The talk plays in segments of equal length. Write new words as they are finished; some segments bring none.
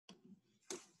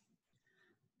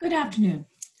Good afternoon.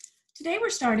 Today we're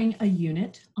starting a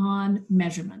unit on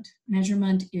measurement.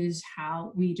 Measurement is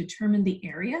how we determine the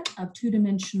area of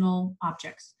two-dimensional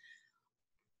objects.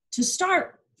 To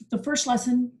start, the first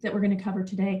lesson that we're going to cover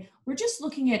today, we're just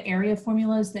looking at area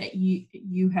formulas that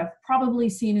you have probably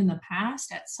seen in the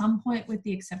past at some point, with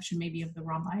the exception maybe of the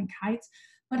rhombi and kites,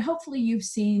 but hopefully you've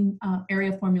seen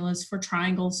area formulas for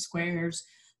triangles, squares,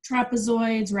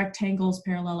 trapezoids, rectangles,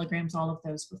 parallelograms, all of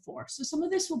those before. So some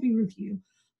of this will be review.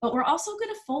 But we're also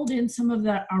going to fold in some of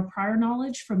our prior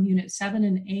knowledge from Unit 7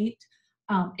 and 8,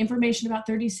 information about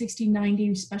 30, 60,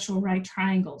 90 special right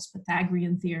triangles,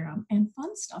 Pythagorean theorem, and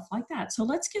fun stuff like that. So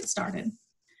let's get started.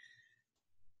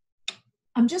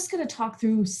 I'm just going to talk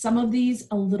through some of these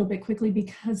a little bit quickly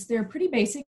because they're pretty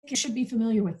basic. You should be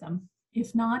familiar with them.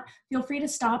 If not, feel free to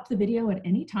stop the video at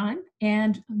any time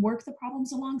and work the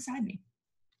problems alongside me.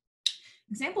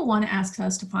 Example 1 asks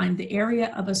us to find the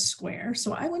area of a square.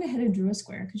 So I went ahead and drew a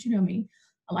square because you know me,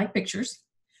 I like pictures.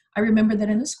 I remember that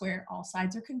in a square, all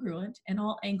sides are congruent and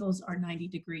all angles are 90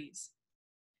 degrees.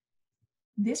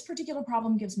 This particular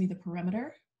problem gives me the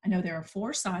perimeter. I know there are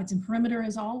 4 sides and perimeter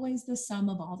is always the sum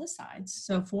of all the sides.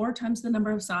 So 4 times the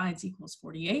number of sides equals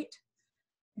 48.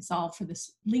 I solve for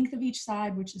this length of each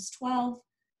side, which is 12.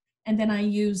 And then I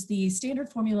use the standard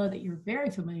formula that you're very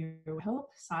familiar with,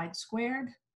 side squared.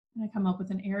 And I come up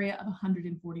with an area of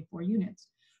 144 units.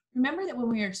 Remember that when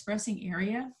we are expressing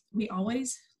area, we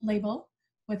always label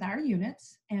with our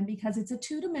units, and because it's a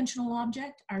two-dimensional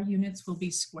object, our units will be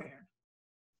squared.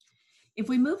 If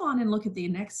we move on and look at the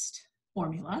next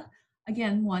formula,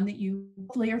 again, one that you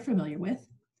hopefully are familiar with,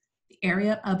 the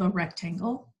area of a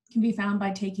rectangle can be found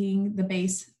by taking the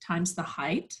base times the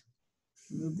height.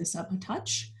 Move this up a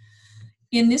touch.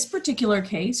 In this particular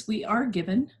case, we are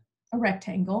given a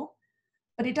rectangle,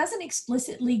 but it doesn't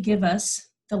explicitly give us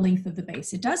the length of the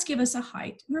base. It does give us a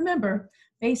height. Remember,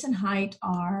 base and height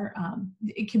are,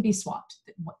 it can be swapped.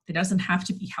 It doesn't have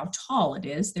to be how tall it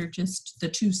is. They're just the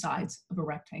 2 sides of a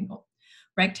rectangle.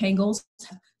 Rectangles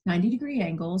have 90-degree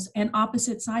angles and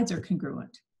opposite sides are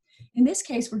congruent. In this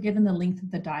case, we're given the length of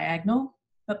the diagonal,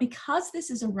 but because this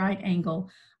is a right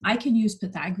angle, I can use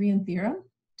Pythagorean theorem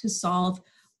to solve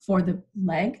for the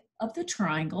leg of the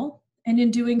triangle. And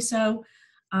in doing so,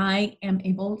 I am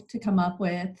able to come up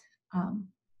with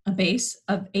a base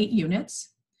of 8 units.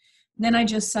 Then I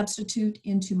just substitute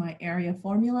into my area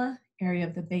formula. Area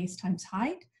of the base times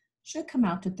height should come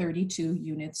out to 32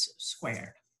 units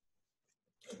squared.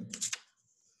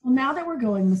 Well, now that we're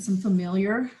going with some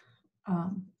familiar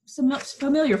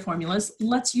formulas,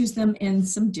 let's use them in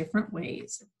some different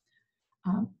ways.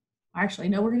 Actually,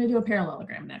 no, we're going to do a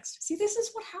parallelogram next. See, this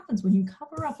is what happens when you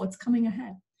cover up what's coming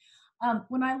ahead.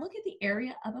 When I look at the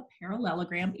area of a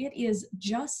parallelogram, it is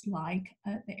just like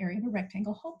the area of a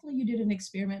rectangle. Hopefully you did an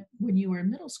experiment when you were in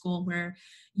middle school where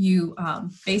you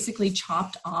basically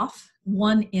chopped off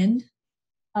one end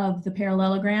of the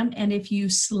parallelogram. And if you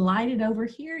slide it over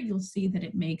here, you'll see that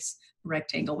it makes a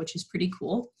rectangle, which is pretty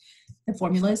cool. The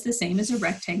formula is the same as a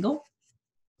rectangle.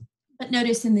 But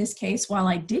notice in this case, while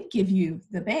I did give you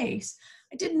the base,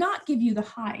 I did not give you the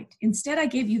height. Instead, I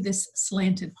gave you this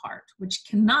slanted part, which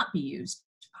cannot be used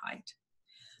to height.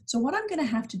 So what I'm going to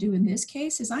have to do in this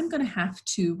case is I'm going to have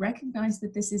to recognize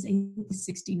that this is a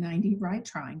 60-90 right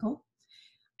triangle.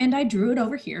 And I drew it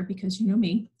over here because you know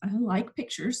me, I like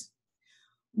pictures.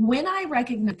 When I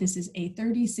recognize this is a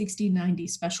 30, 60, 90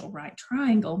 special right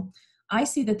triangle, I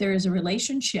see that there is a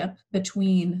relationship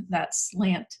between that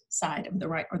slant side of the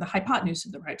right, or the hypotenuse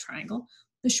of the right triangle,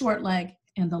 the short leg,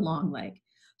 and the long leg.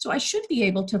 So I should be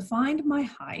able to find my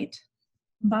height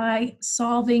by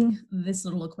solving this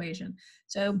little equation.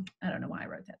 So I don't know why I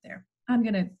wrote that there. I'm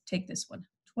going to take this one.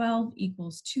 12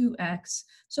 equals 2x.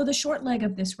 So the short leg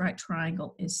of this right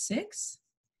triangle is 6.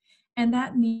 And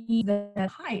that means that the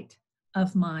height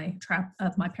of my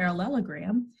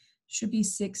parallelogram should be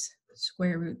 6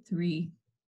 square root 3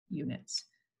 units.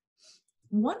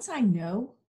 Once I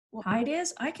know what height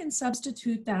is, I can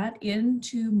substitute that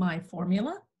into my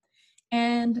formula.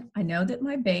 And I know that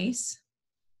my base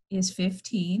is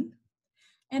 15.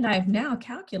 And I've now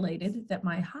calculated that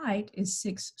my height is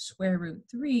 6 square root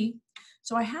 3.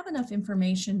 So I have enough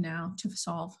information now to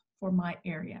solve for my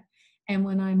area. And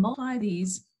when I multiply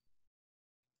these,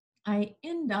 I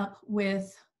end up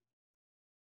with,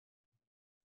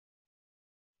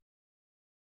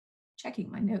 checking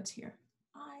my notes here,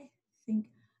 I think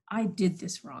I did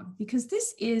this wrong because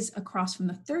this is across from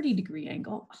the 30-degree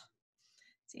angle.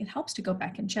 See, it helps to go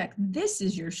back and check. This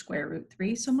is your square root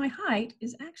 3, so my height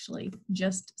is actually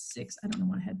just 6. I don't know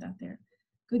why I had that there.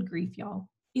 Good grief, y'all.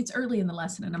 It's early in the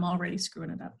lesson and I'm already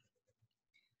screwing it up.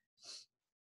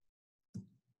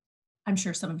 I'm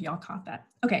sure some of y'all caught that.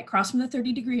 Okay, across from the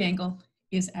 30-degree angle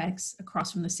is x.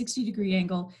 Across from the 60-degree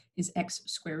angle is x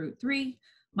square root 3.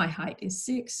 My height is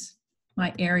 6.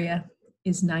 My area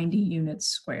is 90 units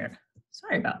squared.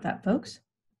 Sorry about that, folks.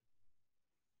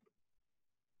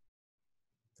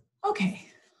 Okay,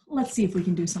 let's see if we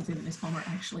can do something that Ms. Palmer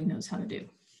actually knows how to do.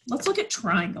 Let's look at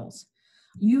triangles.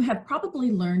 You have probably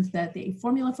learned that the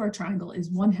formula for a triangle is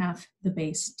 1/2 the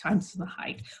base times the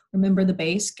height. Remember, the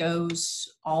base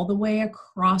goes all the way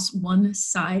across one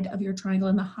side of your triangle,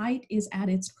 and the height is at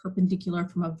its perpendicular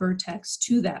from a vertex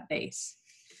to that base.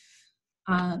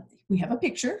 We have a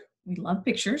picture. We love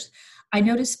pictures. I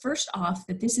noticed first off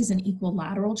that this is an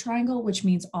equilateral triangle, which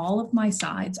means all of my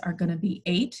sides are going to be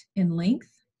 8 in length.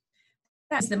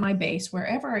 That is that my base,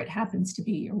 wherever it happens to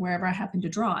be or wherever I happen to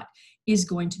draw it, is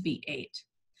going to be 8.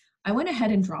 I went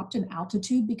ahead and dropped an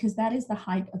altitude because that is the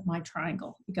height of my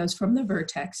triangle. It goes from the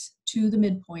vertex to the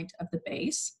midpoint of the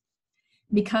base.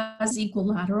 Because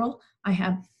equilateral, I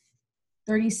have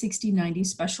 30, 60, 90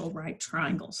 special right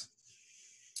triangles.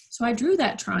 So I drew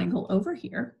that triangle over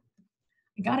here.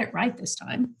 I got it right this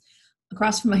time.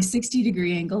 Across from my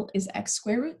 60-degree angle is x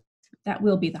square root. That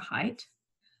will be the height.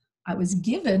 I was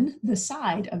given the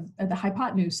side of the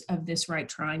hypotenuse of this right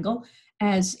triangle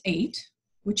as 8,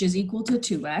 which is equal to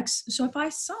 2x. So if I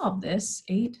solve this,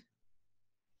 8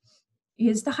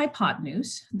 is the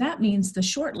hypotenuse. That means the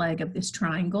short leg of this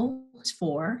triangle is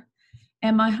 4,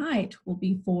 and my height will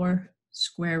be 4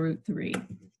 square root 3.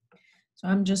 So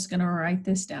I'm just going to write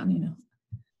this down,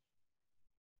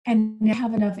 and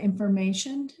have enough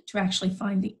information to actually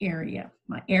find the area.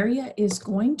 My area is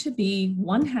going to be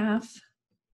 1/2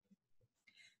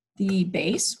 the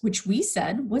base, which we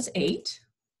said was 8,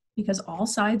 because all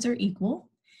sides are equal,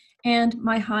 and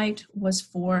my height was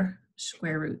 4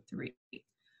 square root 3.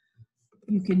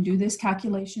 You can do this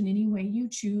calculation any way you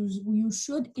choose. What you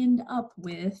should end up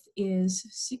with is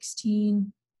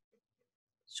 16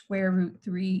 square root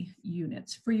 3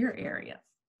 units for your area.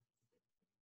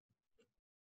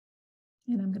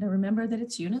 And I'm going to remember that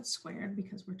it's units squared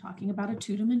because we're talking about a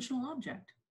two-dimensional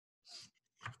object.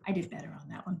 I did better on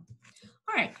that one.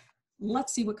 All right,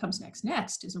 let's see what comes next.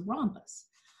 Next is a rhombus.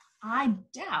 I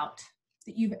doubt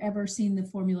that you've ever seen the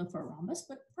formula for a rhombus,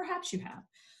 but perhaps you have.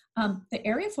 The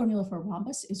area formula for a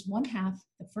rhombus is 1/2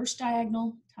 the first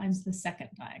diagonal times the second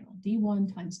diagonal,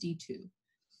 D1 times D2.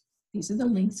 These are the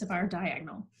lengths of our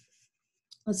diagonal.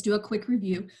 Let's do a quick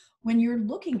review. When you're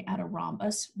looking at a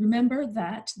rhombus, remember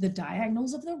that the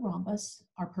diagonals of the rhombus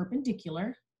are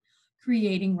perpendicular,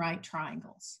 creating right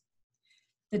triangles.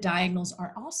 The diagonals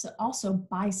are also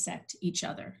bisect each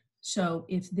other. So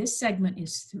if this segment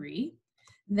is 3,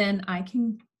 then I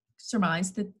can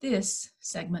surmise that this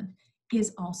segment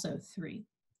is also 3.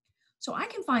 So I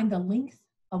can find the length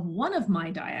of one of my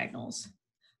diagonals,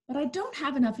 but I don't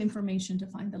have enough information to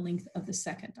find the length of the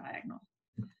second diagonal.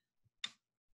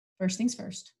 First things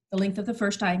first, the length of the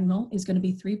first diagonal is going to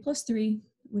be 3 plus 3,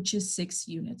 which is 6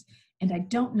 units. And I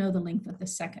don't know the length of the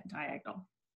second diagonal.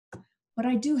 But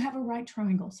I do have a right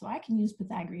triangle, so I can use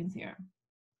Pythagorean theorem.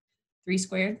 3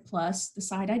 squared plus the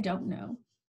side I don't know,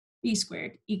 b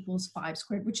squared equals 5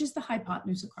 squared, which is the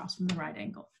hypotenuse across from the right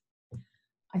angle.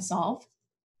 I solve,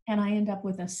 and I end up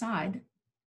with a side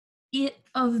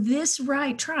of this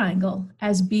right triangle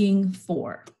as being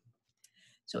 4.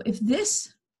 So if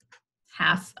this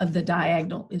half of the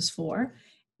diagonal is 4,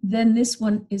 then this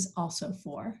one is also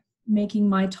 4, making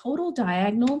my total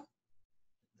diagonal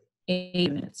 8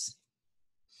 units.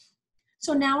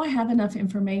 So now I have enough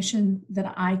information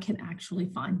that I can actually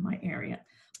find my area.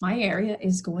 My area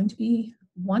is going to be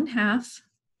 1/2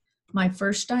 my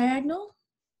first diagonal,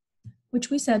 which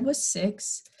we said was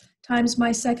 6, times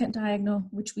my second diagonal,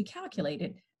 which we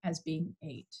calculated as being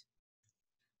 8.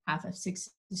 Half of 6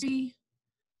 is 3.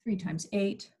 3 times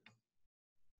 8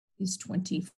 is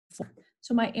 24.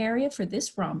 So my area for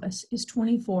this rhombus is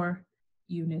 24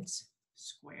 units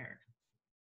squared.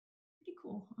 Pretty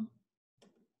cool, huh?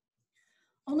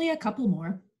 Only a couple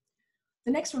more.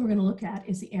 The next one we're going to look at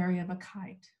is the area of a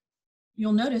kite.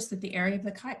 You'll notice that the area of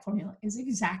the kite formula is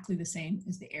exactly the same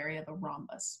as the area of a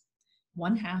rhombus.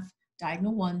 1/2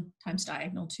 diagonal 1 times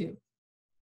diagonal 2.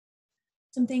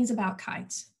 Some things about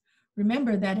kites.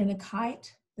 Remember that in a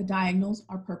kite, the diagonals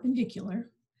are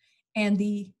perpendicular and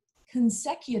the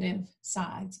consecutive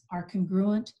sides are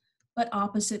congruent, but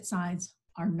opposite sides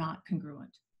are not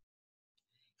congruent.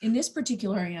 In this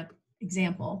particular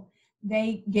example,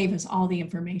 they gave us all the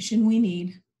information we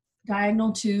need.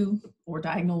 Diagonal 2 or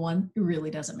diagonal 1, it really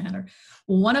doesn't matter.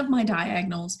 One of my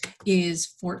diagonals is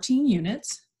 14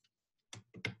 units.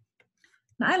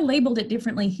 And I labeled it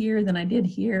differently here than I did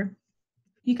here.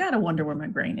 You got to wonder where my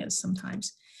brain is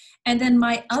sometimes. And then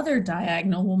my other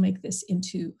diagonal, we'll make this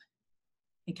into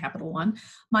a capital 1.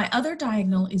 My other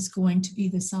diagonal is going to be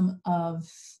the sum of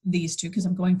these two because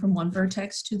I'm going from one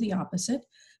vertex to the opposite.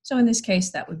 So in this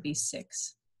case, that would be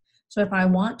 6. So if I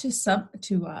want to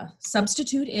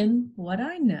substitute in what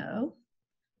I know,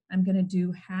 I'm going to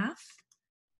do half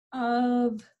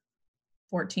of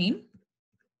 14.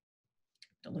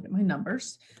 Don't look at my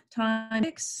numbers. Times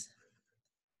 6.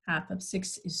 Half of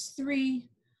 6 is 3.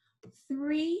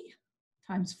 3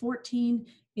 times 14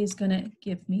 is going to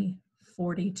give me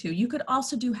 42. You could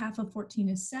also do half of 14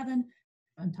 is 7.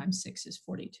 1 times 6 is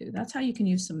 42. That's how you can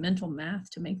use some mental math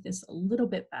to make this a little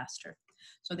bit faster.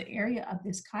 So the area of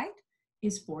this kite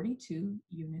is 42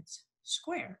 units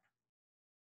squared.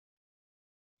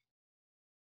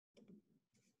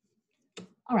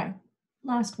 All right,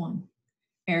 last one,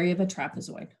 area of a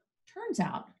trapezoid. Turns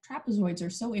out trapezoids are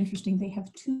so interesting, they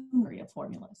have 2 area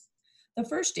formulas. The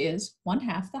first is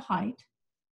 1/2 the height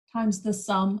times the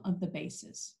sum of the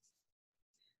bases.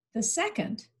 The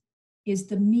second is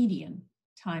the median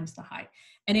times the height.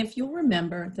 And if you'll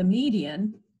remember, the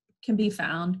median can be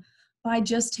found by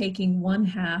just taking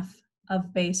 1/2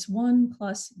 of base 1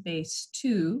 plus base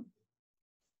 2.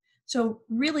 So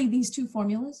really these two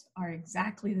formulas are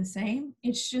exactly the same.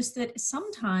 It's just that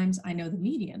sometimes I know the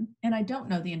median and I don't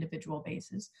know the individual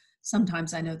bases.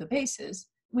 Sometimes I know the bases,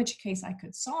 in which case I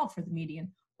could solve for the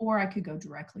median, or I could go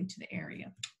directly to the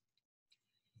area.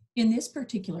 In this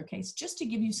particular case, just to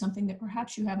give you something that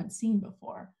perhaps you haven't seen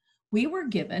before, we were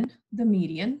given the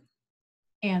median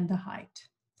and the height.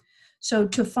 So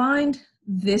to find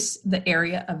the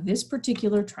area of this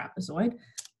particular trapezoid,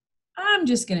 I'm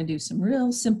just going to do some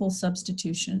real simple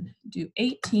substitution. Do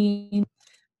 18.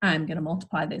 I'm going to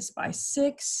multiply this by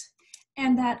 6,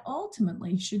 and that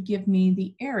ultimately should give me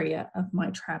the area of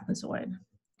my trapezoid.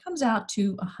 Comes out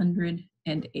to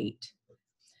 108.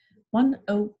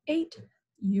 108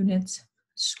 units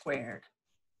squared.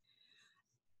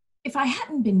 If I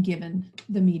hadn't been given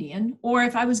the median, or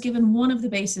if I was given one of the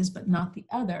bases but not the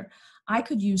other, I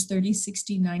could use 30,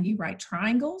 60, 90 right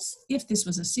triangles. If this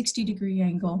was a 60-degree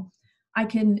angle, I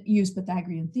can use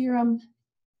Pythagorean theorem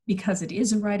because it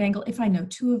is a right angle. If I know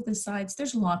 2 of the sides,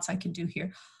 there's lots I can do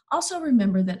here. Also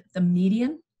remember that the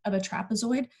median of a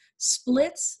trapezoid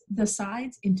splits the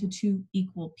sides into 2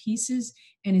 equal pieces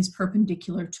and is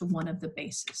perpendicular to one of the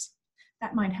bases.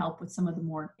 That might help with some of the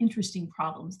more interesting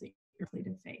problems that you're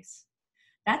likely to face.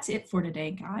 That's it for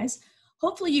today, guys.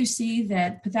 Hopefully you see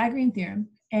that Pythagorean theorem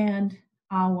and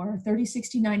our 30,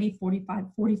 60, 90,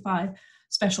 45, 45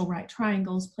 special right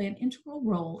triangles play an integral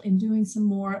role in doing some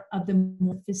more of the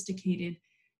more sophisticated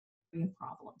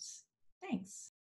problems. Thanks.